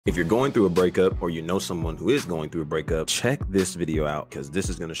If you're going through a breakup or you know someone who is going through a breakup, check this video out because this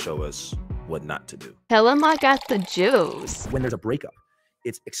is going to show us what not to do. Tell him I got the juice. When there's a breakup,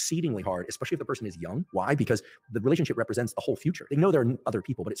 it's exceedingly hard, especially if the person is young. Why? Because the relationship represents the whole future. They know there are other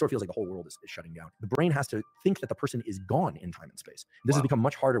people, but it sort of feels like the whole world is shutting down. The brain has to think that the person is gone in time and space. This has become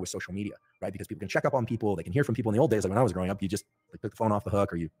much harder with social media, right? Because people can check up on people, they can hear from people. In the old days, like when I was growing up, you just took the phone off the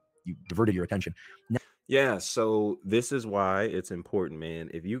hook or you diverted your attention. Yeah, so this is why it's important, man.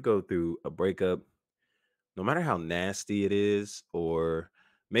 If you go through a breakup, no matter how nasty it is or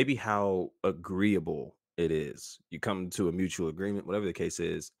maybe how agreeable it is, you come to a mutual agreement, whatever the case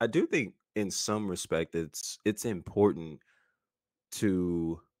is. I do think in some respect it's important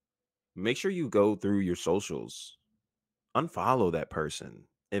to make sure you go through your socials, unfollow that person.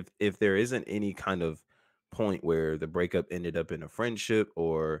 If there isn't any kind of point where the breakup ended up in a friendship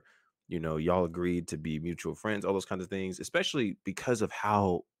or y'all agreed to be mutual friends, all those kinds of things, especially because of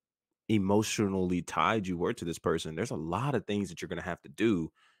how emotionally tied you were to this person, there's a lot of things that you're going to have to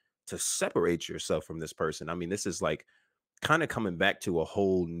do to separate yourself from this person. I mean, this is like kind of coming back to a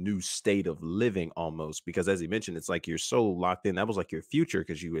whole new state of living almost, because as he mentioned, it's like you're so locked in. That was like your future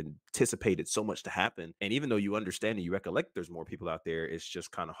because you anticipated so much to happen. And even though you understand and you recollect there's more people out there, it's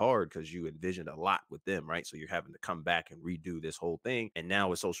just kind of hard because you envisioned a lot with them, right? So you're having to come back and redo this whole thing. And now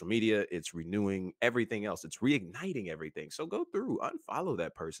with social media, it's renewing everything else. It's reigniting everything. So go through, unfollow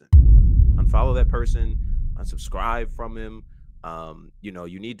that person, unsubscribe from him.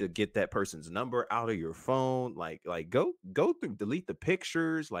 You need to get that person's number out of your phone, like go through, delete the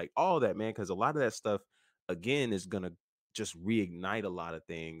pictures, like all that, man, because a lot of that stuff again is gonna just reignite a lot of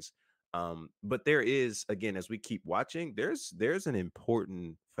things. But there is, again, as we keep watching, there's an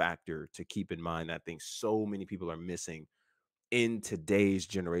important factor to keep in mind that I think so many people are missing in today's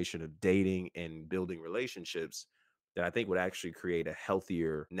generation of dating and building relationships, that I think would actually create a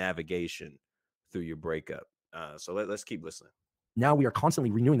healthier navigation through your breakup. So let's keep listening. Now we are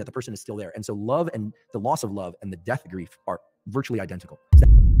constantly renewing that the person is still there. And so love and the loss of love and the death of grief are virtually identical.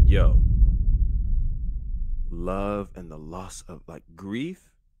 Yo, love and the loss of, like,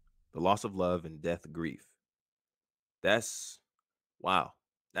 grief, the loss of love and death of grief. That's wow.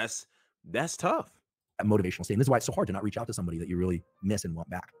 That's tough. A motivational state. And this is why it's so hard to not reach out to somebody that you really miss and want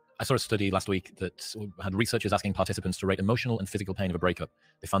back. I saw a study last week that had researchers asking participants to rate emotional and physical pain of a breakup.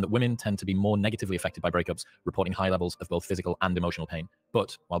 They found that women tend to be more negatively affected by breakups, reporting high levels of both physical and emotional pain.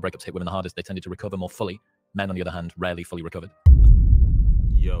 But while breakups hit women the hardest, they tended to recover more fully. Men, on the other hand, rarely fully recovered.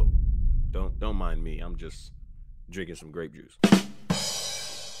 Yo, don't mind me. I'm just drinking some grape juice.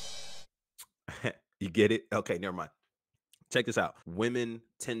 You get it? Okay, never mind. Check this out. Women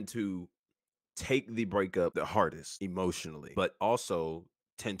tend to take the breakup the hardest emotionally, but also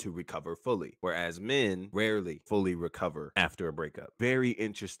tend to recover fully, whereas men rarely fully recover after a breakup. Very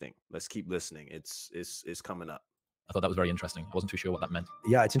interesting. Let's keep listening. It's coming up. I thought that was very interesting. I wasn't too sure what that meant.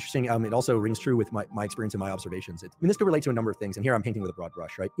 Yeah, it's interesting. It also rings true with my experience and my observations. This could relate to a number of things, and here I'm painting with a broad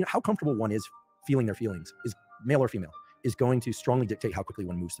brush, right? How comfortable one is feeling their feelings, is male or female, is going to strongly dictate how quickly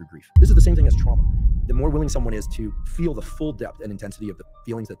one moves through grief. This is the same thing as trauma. The more willing someone is to feel the full depth and intensity of the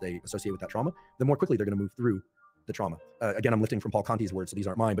feelings that they associate with that trauma, the more quickly they're going to move through the trauma. Again, I'm lifting from Paul Conti's words, so these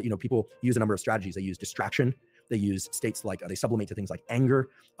aren't mine, but people use a number of strategies. They use distraction. They use states like, they sublimate to things like anger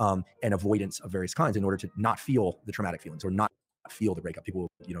and avoidance of various kinds in order to not feel the traumatic feelings or not feel the breakup. People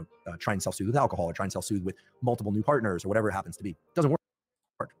will, try and self-soothe with alcohol or try and self-soothe with multiple new partners or whatever it happens to be. It doesn't work.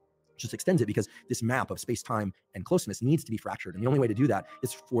 Just extends it because this map of space, time, and closeness needs to be fractured. And the only way to do that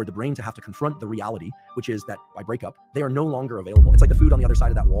is for the brain to have to confront the reality, which is that by breakup, they are no longer available. It's like the food on the other side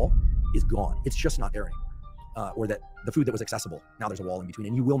of that wall is gone. It's just not there anymore. Or that the food that was accessible, now there's a wall in between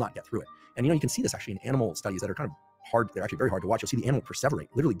and you will not get through it. And you can see this actually in animal studies that are kind of hard. They're actually very hard to watch. You'll see the animal perseverate,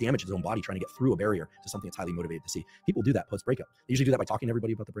 literally damage his own body trying to get through a barrier to something it's highly motivated to see. People do that post-breakup. They usually do that by talking to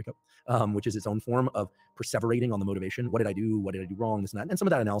everybody about the breakup, which is its own form of perseverating on the motivation. What did I do? What did I do wrong? This and that. And some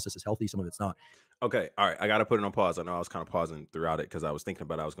of that analysis is healthy. Some of it's not. Okay. All right. I got to put it on pause. I know I was kind of pausing throughout it because I was thinking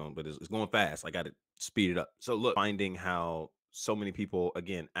about but it's going fast. I got to speed it up. So look, finding how so many people,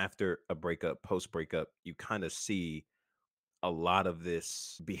 again, after a breakup, post-breakup, you kind of see a lot of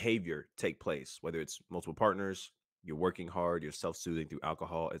this behavior take place, whether it's multiple partners, you're working hard, you're self-soothing through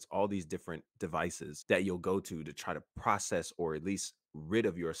alcohol. It's all these different devices that you'll go to try to process or at least rid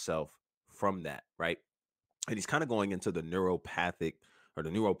of yourself from that, right? And he's kind of going into the neuropathic or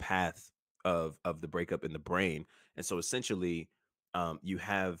the neural path of the breakup in the brain. And so essentially, you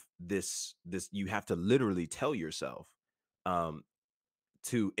have this you have to literally tell yourself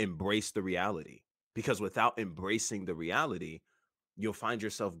to embrace the reality, because without embracing the reality, you'll find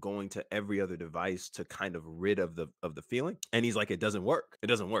yourself going to every other device to kind of rid of the feeling. And he's like, it doesn't work. It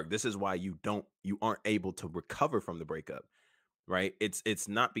doesn't work. This is why you aren't able to recover from the breakup, right? It's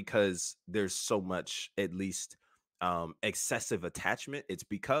not because there's so much, at least excessive attachment. It's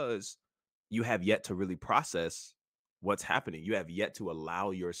because you have yet to really process what's happening. You have yet to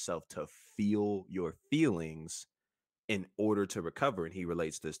allow yourself to feel your feelings in order to recover. And he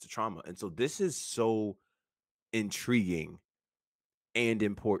relates this to trauma. And so this is so intriguing and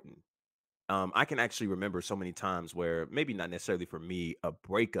important. I can actually remember so many times where maybe not necessarily for me a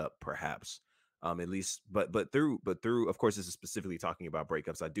breakup, perhaps, at least, but through. Of course, this is specifically talking about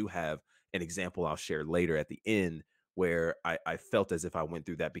breakups. I do have an example I'll share later at the end where I felt as if I went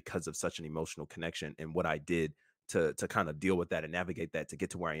through that because of such an emotional connection and what I did to kind of deal with that and navigate that to get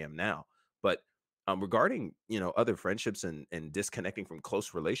to where I am now. But regarding other friendships and disconnecting from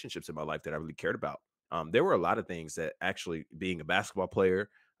close relationships in my life that I really cared about, there were a lot of things that actually being a basketball player,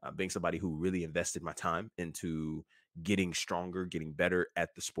 being somebody who really invested my time into getting stronger, getting better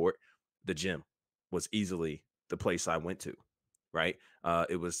at the sport, the gym was easily the place I went to. Right.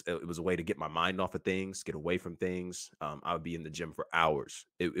 It was a way to get my mind off of things, get away from things. I would be in the gym for hours.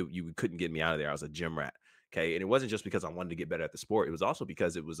 You couldn't get me out of there. I was a gym rat. Okay. And it wasn't just because I wanted to get better at the sport. It was also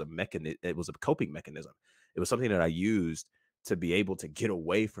because it was a mechanism. It was a coping mechanism. It was something that I used to be able to get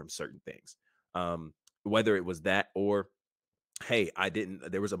away from certain things. Whether it was that or hey, I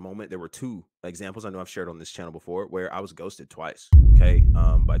didn't. There was a moment. There were two examples I know I've shared on this channel before where I was ghosted twice. Okay,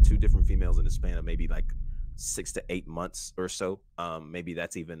 by two different females in the span of maybe like 6 to 8 months or so. Maybe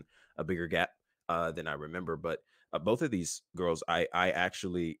that's even a bigger gap than I remember. But both of these girls, I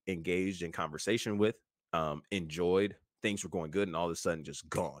actually engaged in conversation with, enjoyed. Things were going good, and all of a sudden, just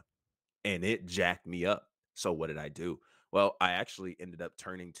gone, and it jacked me up. So what did I do? Well, I actually ended up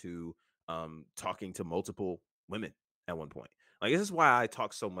turning to talking to multiple women at one point. Like this is why I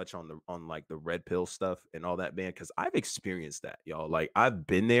talk so much on like the red pill stuff and all that, man, because I've experienced that, y'all. Like I've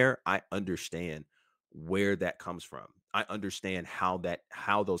been there. I understand where that comes from. I understand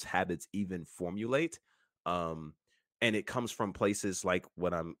how those habits even formulate. Um, and it comes from places like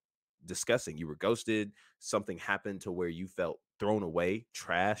what I'm discussing. You were ghosted, something happened to where you felt thrown away,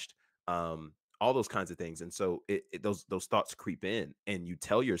 trashed, all those kinds of things. And so those thoughts creep in, and you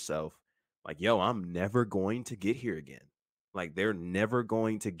tell yourself, like, yo, I'm never going to get here again. Like they're never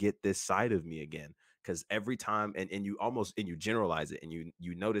going to get this side of me again. Cause every time, and you almost and you generalize it, and you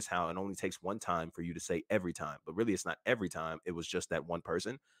notice how it only takes one time for you to say every time, but really it's not every time. It was just that one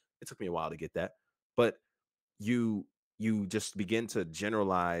person. It took me a while to get that. But you you just begin to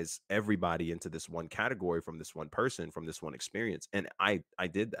generalize everybody into this one category from this one person, from this one experience. And I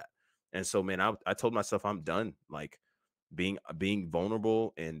did that. And so man, I told myself I'm done, like being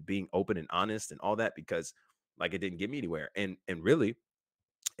vulnerable and being open and honest and all that, because like it didn't get me anywhere. And really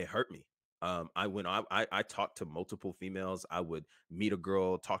it hurt me. I talked to multiple females. I would meet a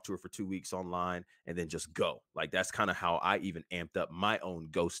girl, talk to her for 2 weeks online, and then just go. Like that's kind of how I even amped up my own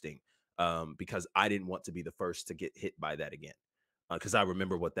ghosting, because I didn't want to be the first to get hit by that again. Because I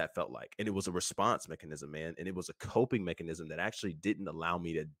remember what that felt like, and it was a response mechanism, man, and it was a coping mechanism that actually didn't allow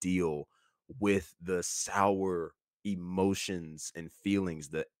me to deal with the sour emotions and feelings,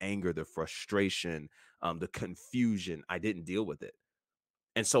 the anger, the frustration, the confusion. I didn't deal with it.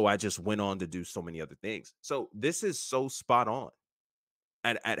 And so I just went on to do so many other things. So this is so spot on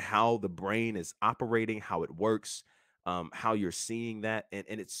at how the brain is operating, how it works, how you're seeing that. And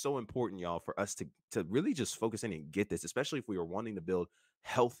it's so important, y'all, for us to really just focus in and get this, especially if we are wanting to build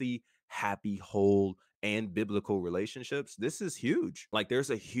healthy, happy, whole, and biblical relationships. This is huge. Like there's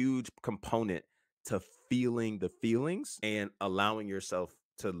a huge component to feeling the feelings and allowing yourself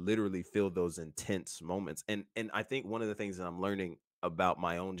to literally feel those intense moments. And I think one of the things that I'm learning about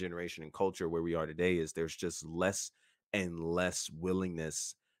my own generation and culture where we are today is there's just less and less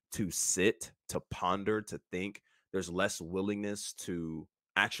willingness to sit, to ponder, to think. There's less willingness to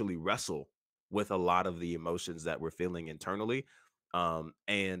actually wrestle with a lot of the emotions that we're feeling internally.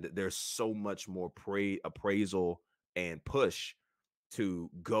 And there's so much more appraisal and push to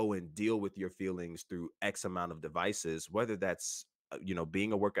go and deal with your feelings through X amount of devices, whether that's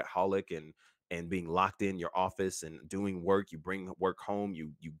being a workaholic and being locked in your office and doing work. You bring work home,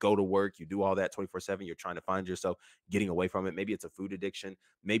 you go to work, you do all that 24/7. You're trying to find yourself getting away from it. Maybe it's a food addiction,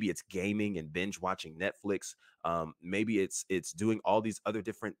 maybe it's gaming and binge watching Netflix. Maybe it's doing all these other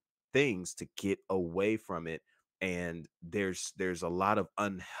different things to get away from it. And there's a lot of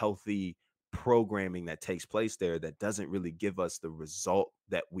unhealthy programming that takes place there that doesn't really give us the result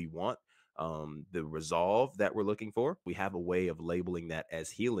that we want, the resolve that we're looking for. We have a way of labeling that as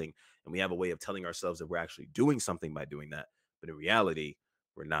healing, and we have a way of telling ourselves that we're actually doing something by doing that. but in reality,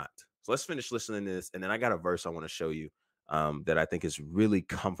 we're not. So let's finish listening to this. And then I got a verse I want to show you that I think is really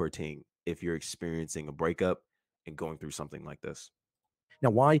comforting if you're experiencing a breakup and going through something like this. Now,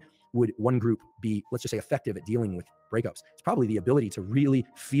 why would one group be, let's just say, effective at dealing with breakups? It's probably the ability to really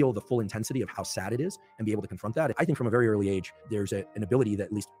feel the full intensity of how sad it is and be able to confront that. I think from a very early age, there's an ability that,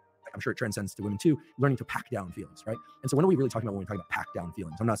 at least I'm sure it transcends to women too, learning to pack down feelings, right? And so when are we really talking about when we talk about pack down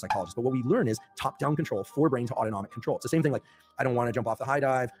feelings? I'm not a psychologist, but what we learn is top-down control, forebrain to autonomic control. It's the same thing like, I don't want to jump off the high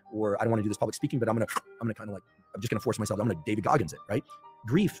dive, or I don't want to do this public speaking, but I'm gonna kind of like, I'm just gonna force myself, I'm gonna David Goggins it, right?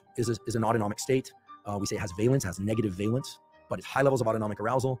 Grief is an autonomic state. We say it has valence, has negative valence, but it's high levels of autonomic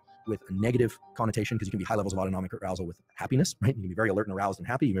arousal with a negative connotation, because you can be high levels of autonomic arousal with happiness, right? You can be very alert and aroused and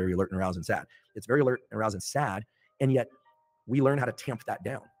happy, you can be very alert and aroused and sad. It's very alert and aroused and sad, and yet we learn how to tamp that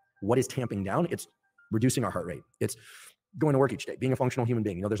down. What is tamping down? It's reducing our heart rate. It's going to work each day, being a functional human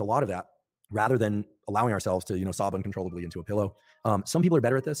being. There's a lot of that, rather than allowing ourselves to, sob uncontrollably into a pillow. Some people are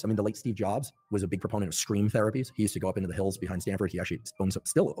better at this. I mean, the late Steve Jobs was a big proponent of scream therapies. He used to go up into the hills behind Stanford. He actually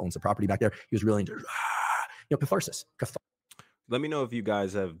still owns the property back there. He was really into, catharsis. Let me know if you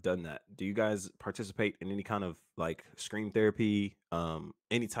guys have done that. Do you guys participate in any kind of like scream therapy,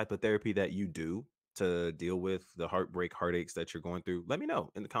 any type of therapy that you do to deal with the heartaches that you're going through? Let me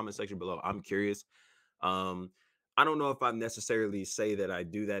know in the comment section below. I'm curious. I don't know if I necessarily say that I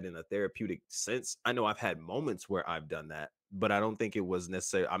do that in a therapeutic sense. I know I've had moments where I've done that, but I don't think it was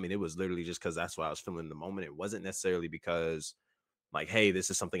necessarily, I mean, it was literally just because that's what I was feeling in the moment. It wasn't necessarily because like, hey, this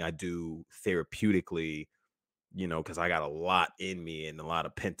is something I do therapeutically, because I got a lot in me and a lot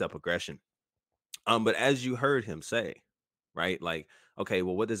of pent up aggression. But as you heard him say, right, like, okay,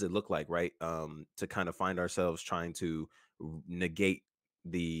 well, what does it look like, right? To kind of find ourselves trying to negate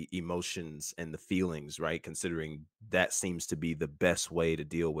the emotions and the feelings, right? Considering that seems to be the best way to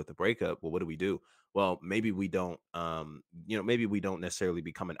deal with a breakup. Well, what do we do? Well, maybe we don't, maybe we don't necessarily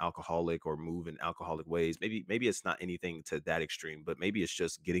become an alcoholic or move in alcoholic ways. Maybe it's not anything to that extreme, but maybe it's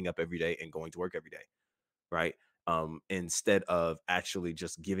just getting up every day and going to work every day, right? Instead of actually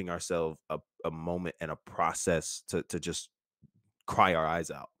just giving ourselves a moment and a process to just cry our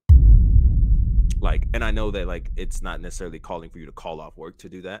eyes out. Like, and I know that like it's not necessarily calling for you to call off work to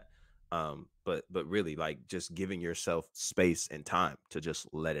do that. But really like just giving yourself space and time to just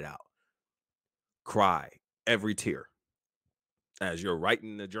let it out. Cry every tear. As you're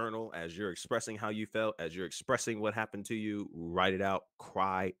writing the journal, as you're expressing how you felt, as you're expressing what happened to you, write it out,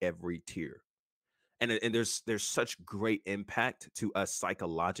 cry every tear. And there's such great impact to us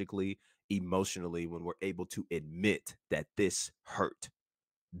psychologically, emotionally, when we're able to admit that this hurt,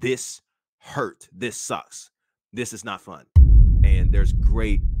 this sucks, this is not fun. And there's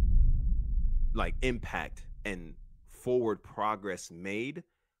great like impact and forward progress made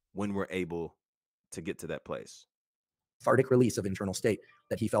when we're able to get to that place. Cathartic release of internal state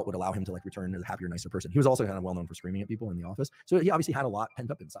that he felt would allow him to like return as a happier, nicer person. He was also kind of well known for screaming at people in the office, so he obviously had a lot pent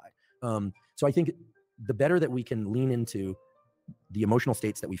up inside. So I think the better that we can lean into the emotional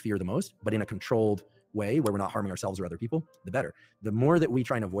states that we fear the most, but in a controlled way where we're not harming ourselves or other people, the better. The more that we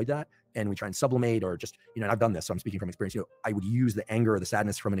try and avoid that and we try and sublimate or just, and I've done this, so I'm speaking from experience, I would use the anger or the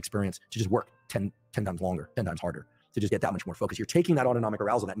sadness from an experience to just work 10 times longer, 10 times harder, to just get that much more focus. You're taking that autonomic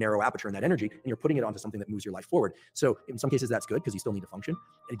arousal, that narrow aperture and that energy, and you're putting it onto something that moves your life forward. So in some cases that's good because you still need to function.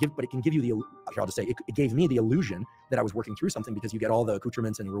 But it can give you I'll just say, it gave me the illusion that I was working through something because you get all the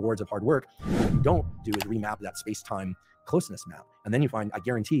accoutrements and rewards of hard work. What you don't do is remap that space-time closeness map. And then I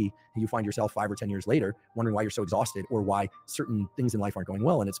guarantee you find yourself 5 or 10 years later wondering why you're so exhausted or why certain things in life aren't going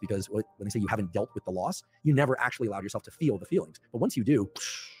well. And it's because when they say you haven't dealt with the loss, you never actually allowed yourself to feel the feelings. But once you do,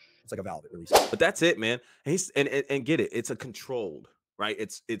 it's like a valve, it releases. But that's it, man. And get it. It's a controlled, right?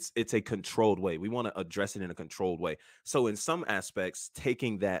 It's a controlled way. We want to address it in a controlled way. So in some aspects,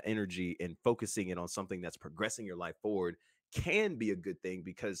 taking that energy and focusing it on something that's progressing your life forward can be a good thing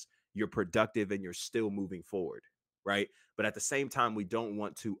because you're productive and you're still moving forward, right? But at the same time, we don't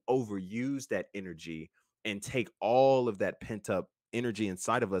want to overuse that energy and take all of that pent up energy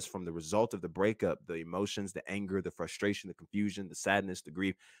inside of us from the result of the breakup, the emotions, the anger, the frustration, the confusion, the sadness, the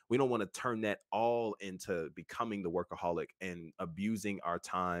grief. We don't want to turn that all into becoming the workaholic and abusing our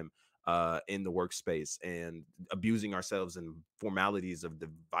time in the workspace and abusing ourselves in formalities of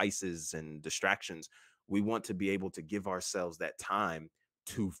devices and distractions. We want to be able to give ourselves that time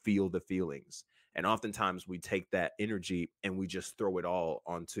to feel the feelings. And oftentimes we take that energy and we just throw it all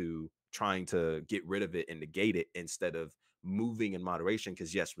onto trying to get rid of it and negate it instead of moving in moderation.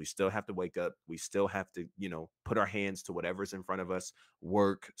 Because yes, we still have to wake up, we still have to put our hands to whatever's in front of us,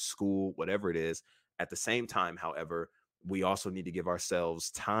 work, school, whatever it is. At the same time, however, we also need to give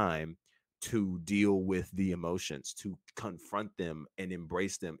ourselves time to deal with the emotions, to confront them and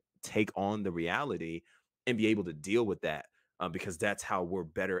embrace them, take on the reality and be able to deal with that. Because that's how we're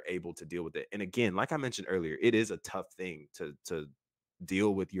better able to deal with it. And again, like I mentioned earlier, it is a tough thing to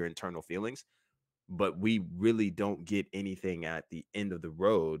deal with your internal feelings, but we really don't get anything at the end of the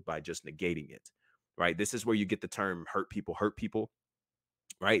road by just negating it. Right? This is where you get the term hurt people,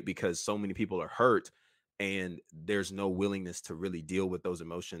 right? Because so many people are hurt and there's no willingness to really deal with those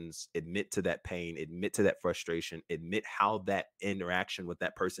emotions, admit to that pain, admit to that frustration, admit how that interaction with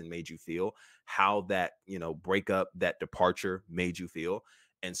that person made you feel, how that, breakup, that departure made you feel.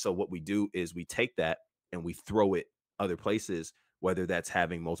 And so what we do is we take that and we throw it other places, whether that's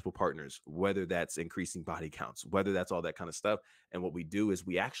having multiple partners, whether that's increasing body counts, whether that's all that kind of stuff. And what we do is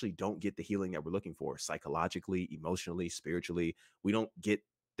we actually don't get the healing that we're looking for psychologically, emotionally, spiritually. We don't get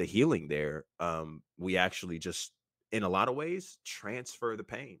the healing there. We actually just, in a lot of ways, transfer the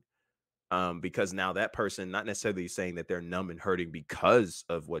pain. Because now that person, not necessarily saying that they're numb and hurting because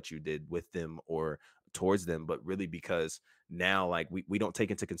of what you did with them or towards them, but really because now, like, we don't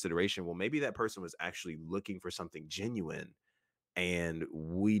take into consideration, well, maybe that person was actually looking for something genuine and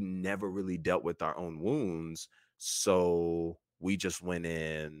we never really dealt with our own wounds. So we just went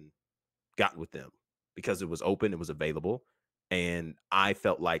in, got with them because it was open, it was available, and I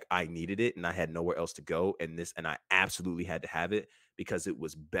felt like I needed it and I had nowhere else to go. And I absolutely had to have it because it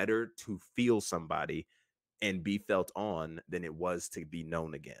was better to feel somebody and be felt on than it was to be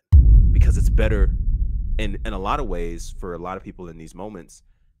known again. Because it's better in a lot of ways for a lot of people in these moments,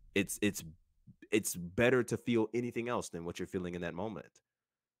 it's it's better to feel anything else than what you're feeling in that moment.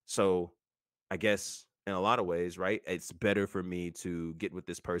 So I guess in a lot of ways, right? It's better for me to get with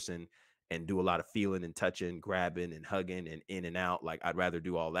this person and do a lot of feeling and touching, grabbing and hugging and in and out. Like I'd rather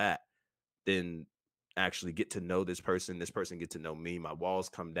do all that than actually get to know this person get to know me. My walls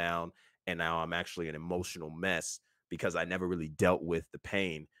come down and now I'm actually an emotional mess because I never really dealt with the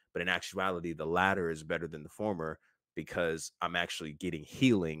pain. But in actuality, the latter is better than the former because I'm actually getting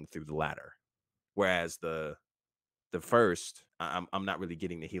healing through the latter. Whereas the first, I'm not really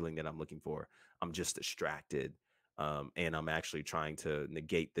getting the healing that I'm looking for. I'm just distracted. And I'm actually trying to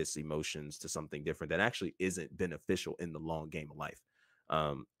negate this emotions to something different that actually isn't beneficial in the long game of life.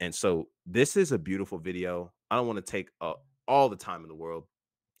 And so this is a beautiful video. I don't want to take all the time in the world,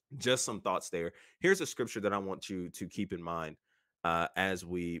 just some thoughts there. Here's a scripture that I want you to keep in mind as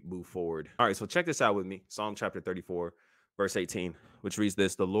we move forward. All right, so check this out with me. Psalm chapter 34, verse 18, which reads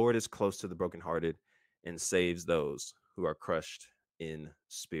this: The Lord is close to the brokenhearted and saves those who are crushed in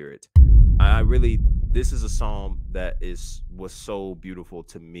spirit. I really, this is a psalm that was so beautiful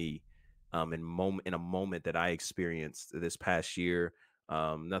to me in a moment that I experienced this past year.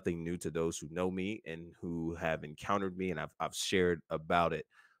 Nothing new to those who know me and who have encountered me, and I've shared about it.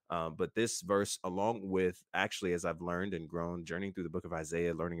 But this verse, along with actually, as I've learned and grown, journeying through the book of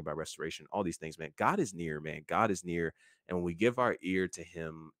Isaiah, learning about restoration, all these things, man, God is near, man. God is near. And when we give our ear to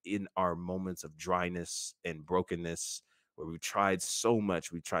him in our moments of dryness and brokenness, where we've tried so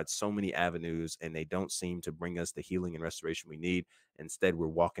much, we've tried so many avenues, and they don't seem to bring us the healing and restoration we need. Instead, we're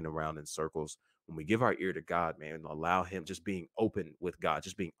walking around in circles. When we give our ear to God, man, and allow him, just being open with God,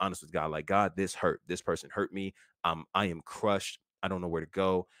 just being honest with God, like, God, this hurt. This person hurt me. I am crushed. I don't know where to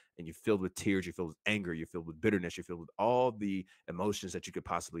go. And you're filled with tears, you're filled with anger, you're filled with bitterness, you're filled with all the emotions that you could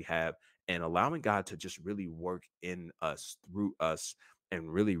possibly have, and allowing God to just really work in us, through us,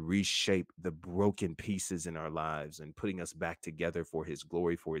 and really reshape the broken pieces in our lives and putting us back together for his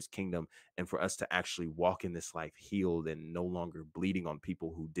glory, for his kingdom, and for us to actually walk in this life healed and no longer bleeding on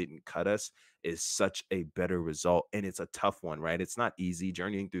people who didn't cut us is such a better result. And it's a tough one, right? It's not easy.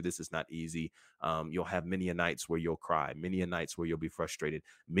 Journeying through this is not easy. You'll have many a nights where you'll cry, many a nights where you'll be frustrated,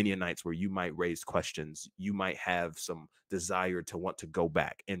 many a nights where you might raise questions. You might have some desire to want to go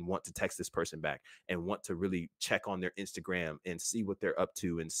back and want to text this person back and want to really check on their Instagram and see what they're up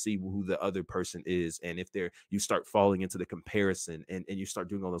to and see who the other person is. And if you start falling into the comparison and you start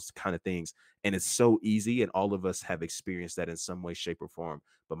doing all those kind of things. And it's so easy. And all of us have experienced that in some way, shape, or form.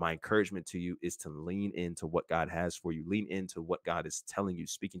 But my encouragement to you is to lean into what God has for you. Lean into what God is telling you,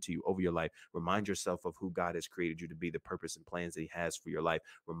 speaking to you over your life. Remind yourself of who God has created you to be, the purpose and plans that he has for your life.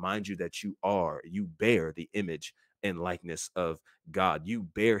 Remind you that you bear the image and likeness of God. You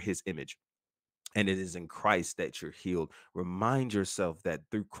bear his image. And it is in Christ that you're healed. Remind yourself that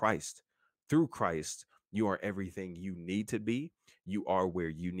through Christ, you are everything you need to be. You are where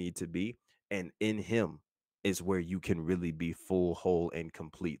you need to be. And in him is where you can really be full, whole, and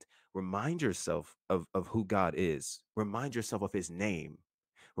complete. Remind yourself of who God is. Remind yourself of his name.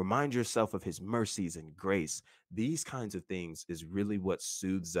 Remind yourself of his mercies and grace. These kinds of things is really what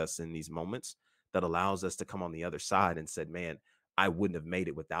soothes us in these moments, that allows us to come on the other side and said, man, I wouldn't have made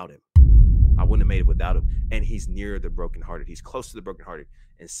it without him. I wouldn't have made it without him. And he's near the brokenhearted. He's close to the brokenhearted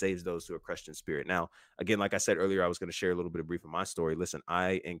and saves those who are crushed in spirit. Now, again, like I said earlier, I was going to share a little bit of brief of my story. Listen,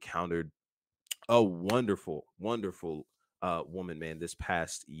 I encountered a wonderful, wonderful woman, man, this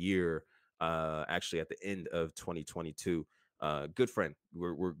past year, actually at the end of 2022. Good friend.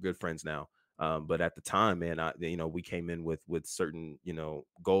 We're good friends now. But at the time, man, we came in with certain,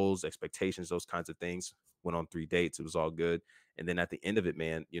 goals, expectations, those kinds of things. Went on 3 dates. It was all good. And then at the end of it,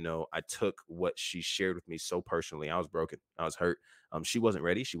 man, I took what she shared with me so personally. I was broken. I was hurt. She wasn't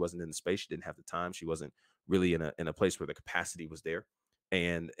ready. She wasn't in the space. She didn't have the time. She wasn't really in a place where the capacity was there.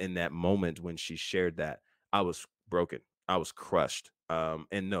 And in that moment when she shared that, I was broken. I was crushed.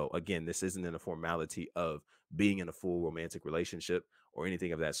 And no, again, this isn't in a formality of being in a full romantic relationship or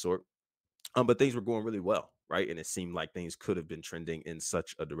anything of that sort. But things were going really well, right? And it seemed like things could have been trending in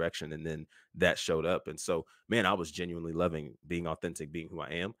such a direction. And then that showed up. And so, man, I was genuinely loving being authentic, being who I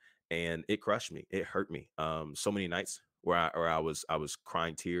am. And it crushed me. It hurt me. So many nights where I was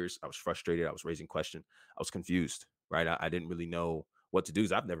crying tears. I was frustrated. I was raising question. I was confused, right? I didn't really know what to do.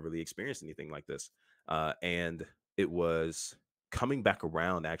 'Cause I've never really experienced anything like this. And it was coming back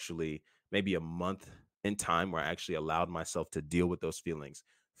around actually maybe a month in time where I actually allowed myself to deal with those feelings,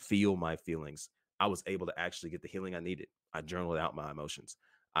 feel my feelings. I was able to actually get the healing I needed. I journaled out my emotions.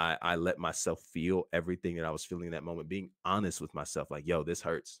 I let myself feel everything that I was feeling in that moment, being honest with myself, like, yo, this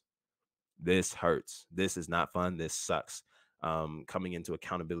hurts. This hurts. This is not fun. This sucks. Coming into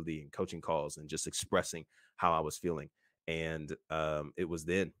accountability and coaching calls and just expressing how I was feeling. And it was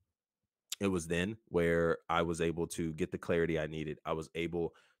then where I was able to get the clarity I needed. I was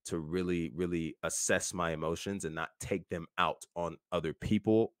able to really, really assess my emotions and not take them out on other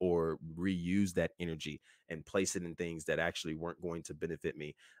people or reuse that energy and place it in things that actually weren't going to benefit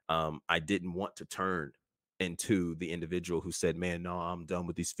me. I didn't want to turn into the individual who said, man, no, I'm done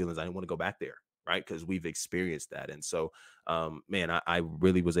with these feelings. I didn't want to go back there. Right. Because we've experienced that. And so, man, I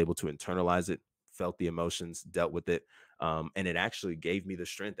really was able to internalize it, felt the emotions, dealt with it, and it actually gave me the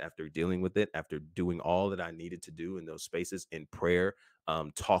strength after dealing with it, after doing all that I needed to do in those spaces in prayer,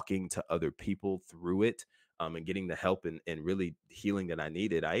 talking to other people through it, and getting the help and really healing that I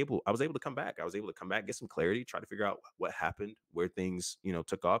needed. I was able to come back. I was able to come back, get some clarity, try to figure out what happened, where things,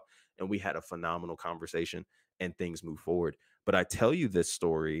 took off. And we had a phenomenal conversation and things move forward. But I tell you this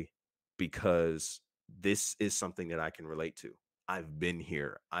story because this is something that I can relate to. I've been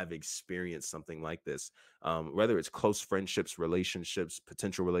here. I've experienced something like this, whether it's close friendships, relationships,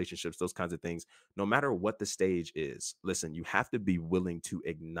 potential relationships, those kinds of things. No matter what the stage is, listen, you have to be willing to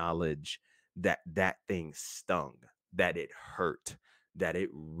acknowledge that that thing stung, that it hurt, that it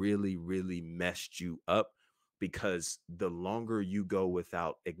really, really messed you up. Because the longer you go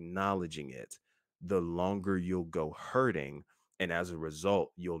without acknowledging it, the longer you'll go hurting. And as a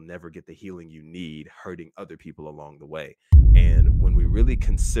result, you'll never get the healing you need, hurting other people along the way. And when we really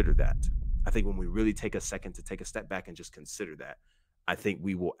consider that, I think when we really take a second to take a step back and just consider that, I think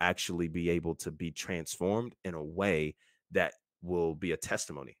we will actually be able to be transformed in a way that will be a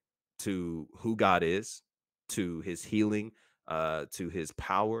testimony to who God is, to his healing, to his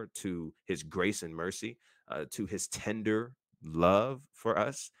power, to his grace and mercy, to his tender love for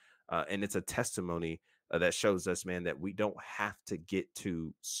us. And it's a testimony that shows us, man, that we don't have to get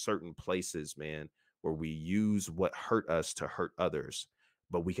to certain places, man, where we use what hurt us to hurt others,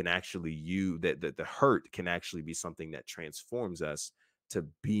 but we can actually use that the hurt can actually be something that transforms us to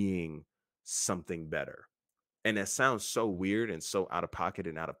being something better. And that sounds so weird and so out of pocket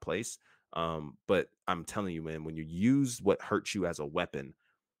and out of place. But I'm telling you, man, when you use what hurts you as a weapon,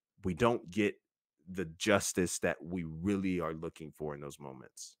 we don't get the justice that we really are looking for in those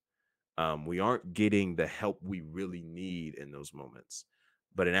moments. We aren't getting the help we really need in those moments.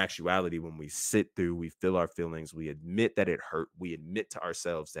 But in actuality, when we sit through, we feel our feelings, we admit that it hurt, we admit to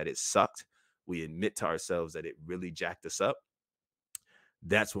ourselves that it sucked, we admit to ourselves that it really jacked us up.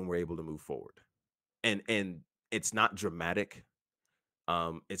 That's when we're able to move forward. And it's not dramatic.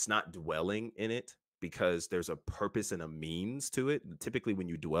 It's not dwelling in it because there's a purpose and a means to it. Typically, when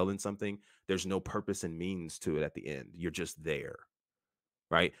you dwell in something, there's no purpose and means to it at the end. You're just there,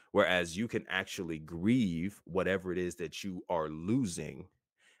 right? Whereas you can actually grieve whatever it is that you are losing,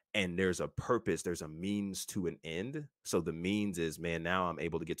 and there's a purpose, there's a means to an end. So the means is, man, now I'm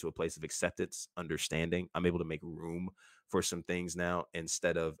able to get to a place of acceptance, understanding. I'm able to make room for some things now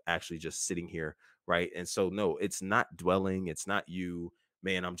instead of actually just sitting here, right? And so, no, it's not dwelling. It's not you,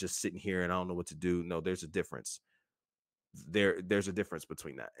 man, I'm just sitting here and I don't know what to do. No, there's a difference. there's a difference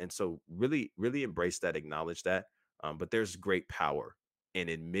between that. And so really embrace that, acknowledge that. But there's great power in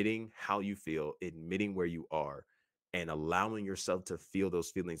admitting how you feel, admitting where you are, and allowing yourself to feel those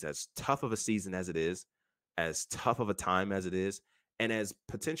feelings, as tough of a season as it is, as tough of a time as it is, and as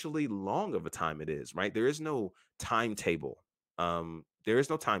potentially long of a time it is, right? There is no timetable. There is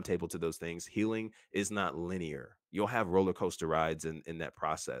no timetable to those things. Healing is not linear. You'll have roller coaster rides in that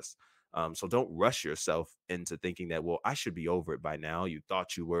process. So don't rush yourself into thinking that, well, I should be over it by now. You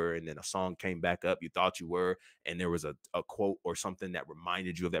thought you were, and then a song came back up. You thought you were, and there was a quote or something that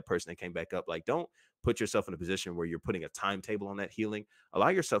reminded you of that person that came back up. Like, don't put yourself in a position where you're putting a timetable on that healing. Allow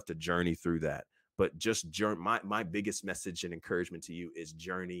yourself to journey through that. But just journey. My biggest message and encouragement to you is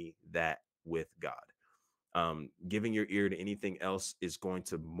journey that with God. Giving your ear to anything else is going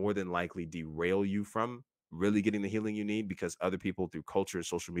to more than likely derail you from really getting the healing you need, because other people through culture and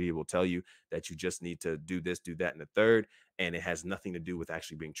social media will tell you that you just need to do this, do that, and the third. And it has nothing to do with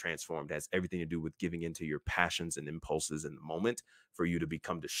actually being transformed. It has everything to do with giving into your passions and impulses in the moment for you to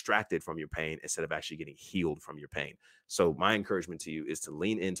become distracted from your pain instead of actually getting healed from your pain. So my encouragement to you is to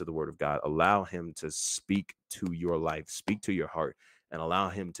lean into the word of God, allow him to speak to your life, speak to your heart, and allow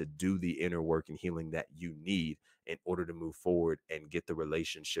him to do the inner work and healing that you need in order to move forward and get the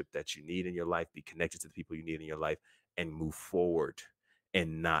relationship that you need in your life, be connected to the people you need in your life, and move forward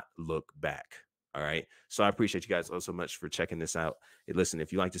and not look back. All right. So I appreciate you guys all so much for checking this out. Hey, listen,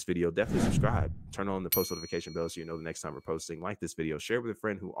 if you like this video, definitely subscribe, turn on the post notification bell so you know the next time we're posting. Like this video, share it with a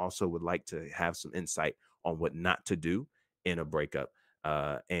friend who also would like to have some insight on what not to do in a breakup.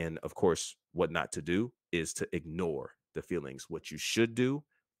 And of course, what not to do is to ignore the feelings. What you should do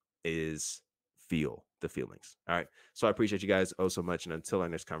is feel the feelings. All right. So I appreciate you guys oh so much. And until our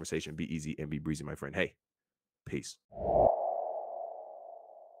next conversation, be easy and be breezy, my friend. Hey, peace.